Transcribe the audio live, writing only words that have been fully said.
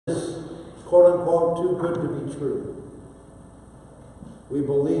quote unquote, too good to be true. We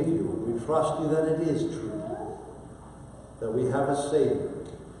believe you and we trust you that it is true, that we have a Savior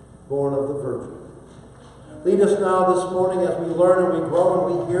born of the Virgin. Lead us now this morning as we learn and we grow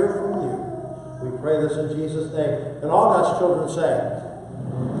and we hear from you. We pray this in Jesus' name. And all God's children say,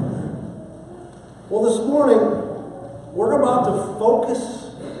 well, this morning, we're about to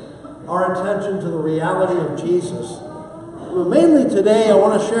focus our attention to the reality of Jesus. Mainly today, I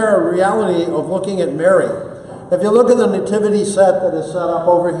want to share a reality of looking at Mary. If you look at the nativity set that is set up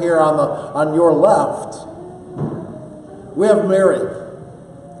over here on your left, we have Mary,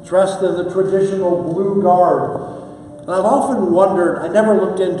 dressed in the traditional blue garb. And I've often wondered, I never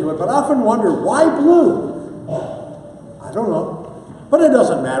looked into it, but I often wondered, why blue? I don't know. But it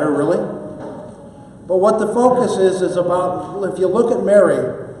doesn't matter, really. But what the focus is about, if you look at Mary,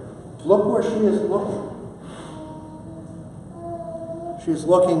 look where she is looking. She's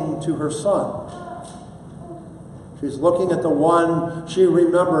looking to her son. She's looking at the one she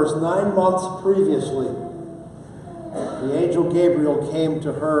remembers 9 months previously. The angel Gabriel came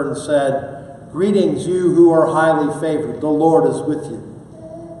to her and said, "Greetings, you who are highly favored. The Lord is with you."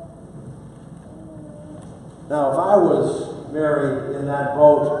 Now, if I was Mary in that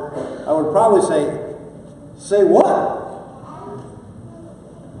boat, I would probably say what?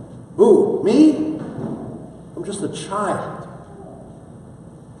 Who? Me? I'm just a child.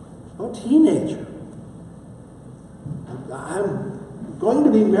 I'm a teenager. I'm going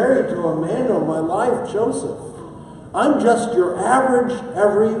to be married to a man of my life, Joseph. I'm just your average,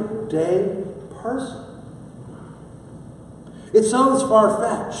 everyday person. It sounds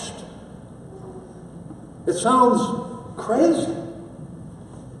far-fetched. It sounds crazy.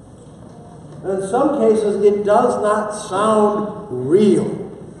 And in some cases, it does not sound real.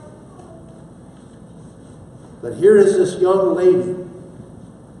 But here is this young lady.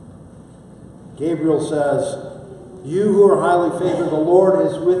 Gabriel says, "You who are highly favored, the Lord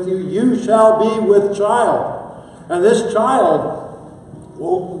is with you. You shall be with child. And this child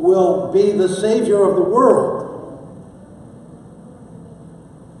will be the Savior of the world."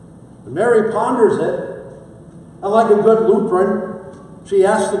 And Mary ponders it, and like a good Lutheran, she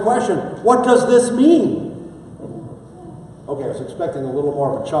asks the question, what does this mean? Okay, I was expecting a little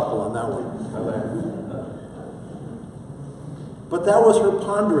more of a chuckle on that one. But that was her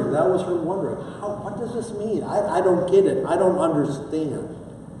pondering. That was her wondering. What does this mean? I don't get it. I don't understand.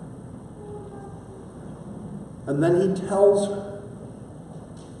 And then he tells her,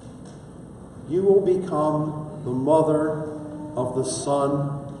 you will become the mother of the Son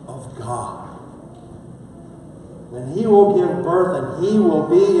of God. And he will give birth, and he will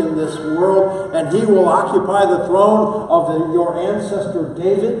be in this world, and he will occupy the throne of your ancestor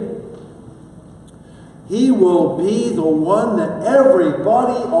David. He will be the one that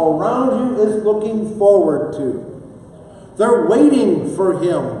everybody around you is looking forward to. They're waiting for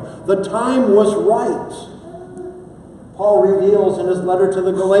him. The time was right. Paul reveals in his letter to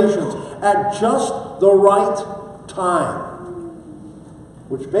the Galatians, at just the right time.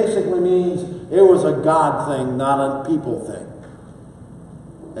 Which basically means it was a God thing, not a people thing.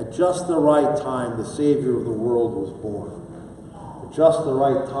 At just the right time, the Savior of the world was born. At just the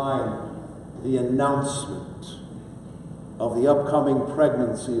right time, the announcement of the upcoming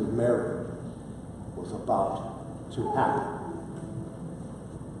pregnancy of Mary was about to happen.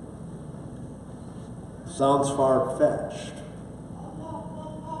 Sounds far-fetched.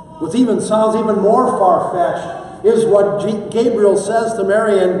 What sounds even more far-fetched is what Gabriel says to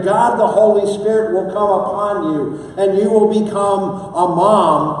Mary, and God the Holy Spirit will come upon you, and you will become a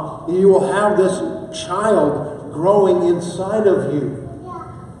mom, and you will have this child growing inside of you.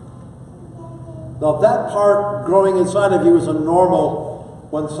 Now that part, growing inside of you, is a normal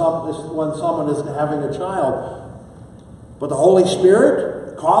when someone is having a child. But the Holy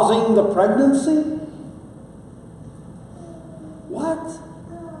Spirit causing the pregnancy? What?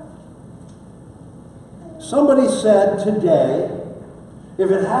 Somebody said today,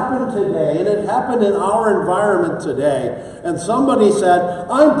 if it happened today, and it happened in our environment today, and somebody said,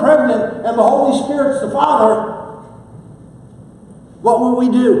 I'm pregnant and the Holy Spirit's the Father, what would we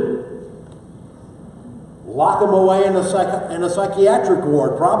do? Lock them away in a psychiatric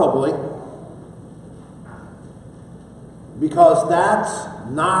ward, probably. Because that's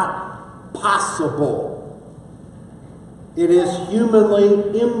not possible. It is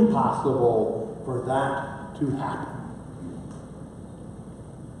humanly impossible for that to happen.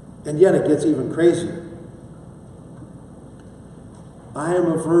 And yet it gets even crazier. I am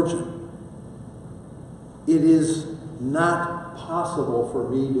a virgin. It is not possible for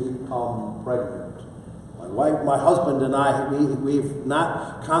me to become pregnant. My my husband and I, we've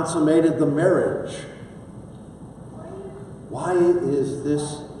not consummated the marriage. Why is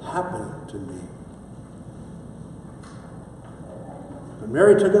this happening to me? But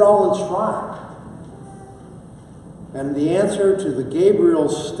Mary took it all in stride. And the answer to the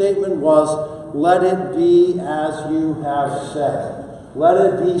Gabriel's statement was, let it be as you have said. Let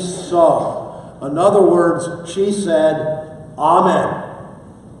it be so. In other words, she said, Amen.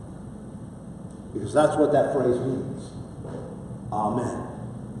 Because that's what that phrase means. Amen.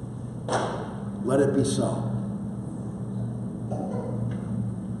 Let it be so.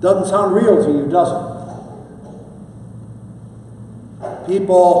 Doesn't sound real to you, does it?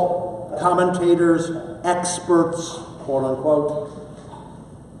 People, commentators, experts, quote unquote,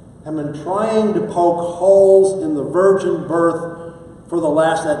 have been trying to poke holes in the virgin birth for the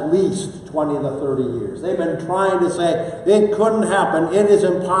last at least 20 to 30 years. They've been trying to say, it couldn't happen, it is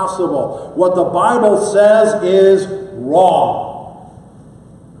impossible. What the Bible says is wrong.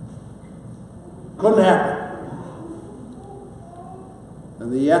 Couldn't happen.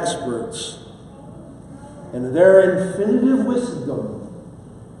 And the experts, in their infinitive wisdom,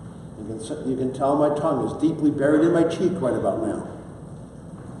 you can tell my tongue is deeply buried in my cheek right about now.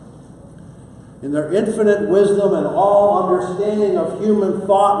 In their infinite wisdom and all understanding of human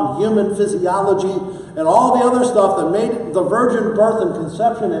thought and human physiology and all the other stuff that made the virgin birth and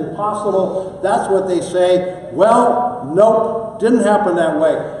conception impossible, that's what they say. Well, nope, didn't happen that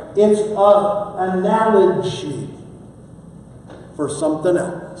way. It's an analogy for something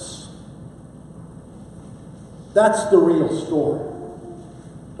else. That's the real story,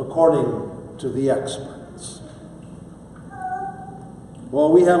 according to the experts.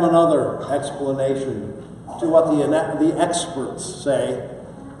 Well, we have another explanation to what the experts say,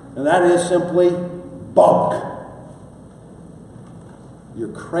 and that is simply bunk.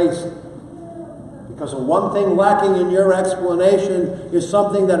 You're crazy. Because the one thing lacking in your explanation is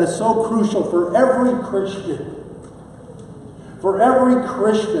something that is so crucial for every Christian. For every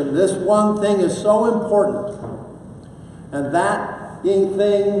Christian, this one thing is so important. And that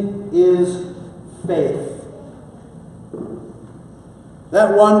thing is faith.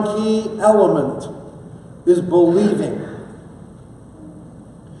 That one key element is believing.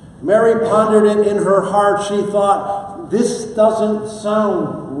 Mary pondered it in her heart. She thought, this doesn't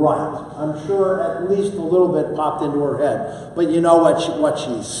sound right. I'm sure at least a little bit popped into her head. But you know what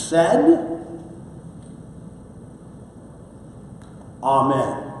she said?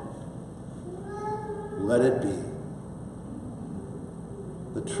 Amen. Let it be.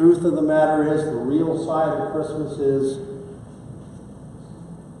 The truth of the matter is, the real side of Christmas is,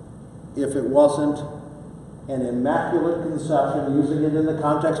 if it wasn't an immaculate conception, using it in the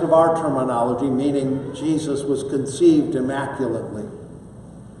context of our terminology, meaning Jesus was conceived immaculately.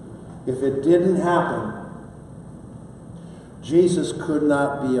 If it didn't happen, Jesus could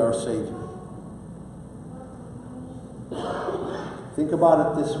not be our Savior. Think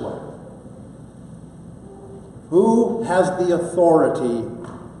about it this way. Who has the authority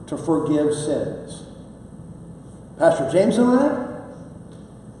to forgive sins? Pastor James and I?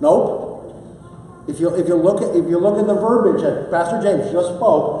 Nope. If you look at the verbiage that Pastor James just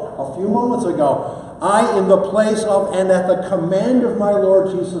spoke a few moments ago, I, in the place of and at the command of my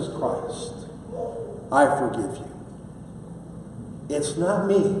Lord Jesus Christ, I forgive you. It's not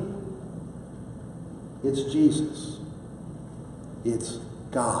me. It's Jesus. It's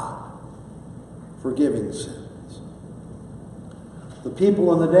God forgiving sins. The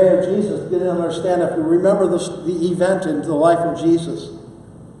people in the day of Jesus didn't understand. If you remember the event in the life of Jesus,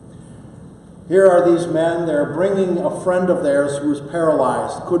 here are these men. They're bringing a friend of theirs who was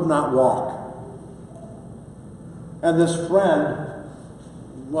paralyzed, could not walk. And this friend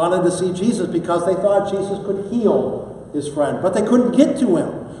wanted to see Jesus because they thought Jesus could heal his friend, but they couldn't get to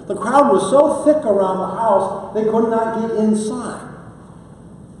him. The crowd was so thick around the house, they could not get inside.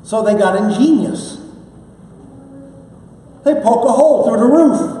 So they got ingenious. They poke a hole through the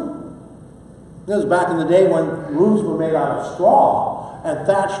roof. This was back in the day when roofs were made out of straw and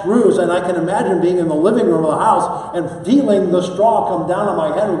thatched roofs, and I can imagine being in the living room of the house and feeling the straw come down on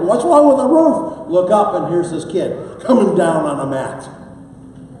my head. What's wrong with the roof? Look up, and here's this kid coming down on a mat.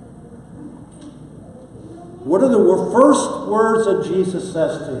 What are the first words that Jesus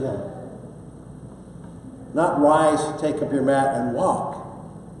says to him? Not rise, take up your mat, and walk.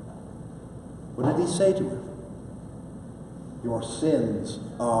 What did he say to him? Your sins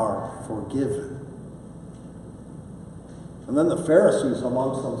are forgiven. And then the Pharisees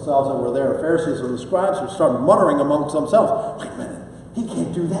amongst themselves that were there, the Pharisees and the scribes, would start muttering amongst themselves, wait a minute, he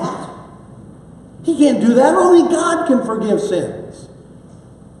can't do that. He can't do that. Only God can forgive sins.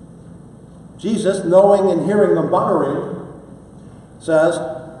 Jesus, knowing and hearing them muttering, says,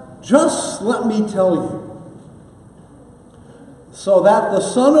 just let me tell you, so that the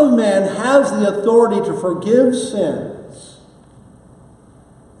Son of Man has the authority to forgive sins.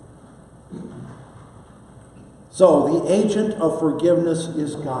 So the agent of forgiveness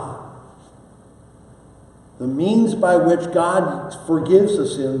is God. The means by which God forgives the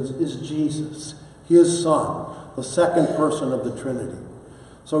sins is Jesus, his Son, the second person of the Trinity.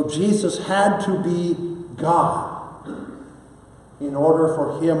 So Jesus had to be God in order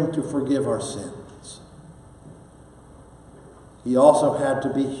for him to forgive our sins. He also had to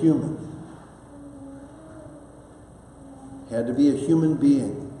be human. He had to be a human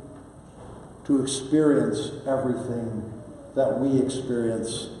being to experience everything that we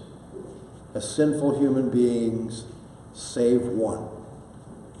experience as sinful human beings, save one.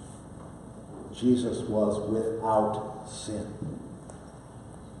 Jesus was without sin.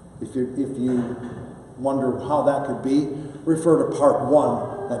 If you wonder how that could be, refer to part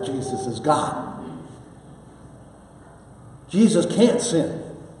 1, that Jesus is God. Jesus can't sin.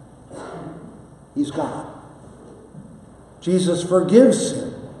 He's God. Jesus forgives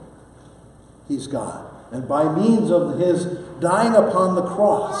sin. He's God. And by means of his dying upon the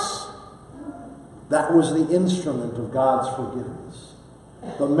cross, that was the instrument of God's forgiveness.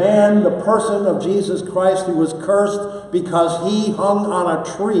 The man, the person of Jesus Christ who was cursed because he hung on a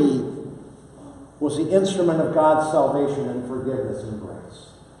tree, was the instrument of God's salvation and forgiveness and grace.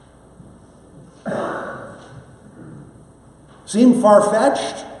 Seem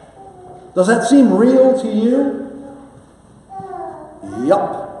far-fetched? Does that seem real to you?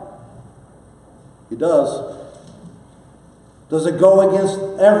 Yup. It does. Does it go against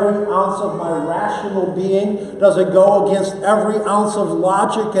every ounce of my rational being? Does it go against every ounce of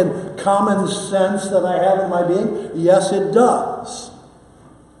logic and common sense that I have in my being? Yes, it does.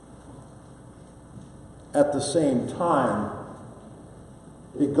 At the same time,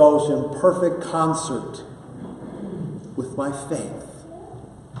 it goes in perfect concert with my faith.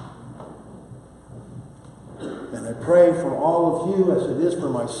 And I pray for all of you, as it is for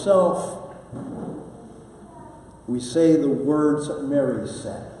myself, we say the words that Mary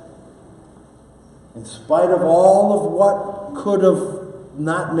said. In spite of all of what could have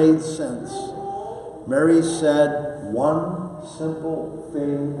not made sense, Mary said one simple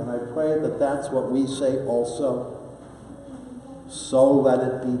thing, and I pray that that's what we say also. So let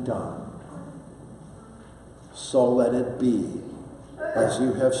it be done. So let it be, as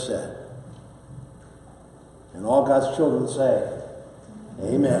you have said. And all God's children say,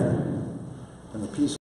 Amen. And the peace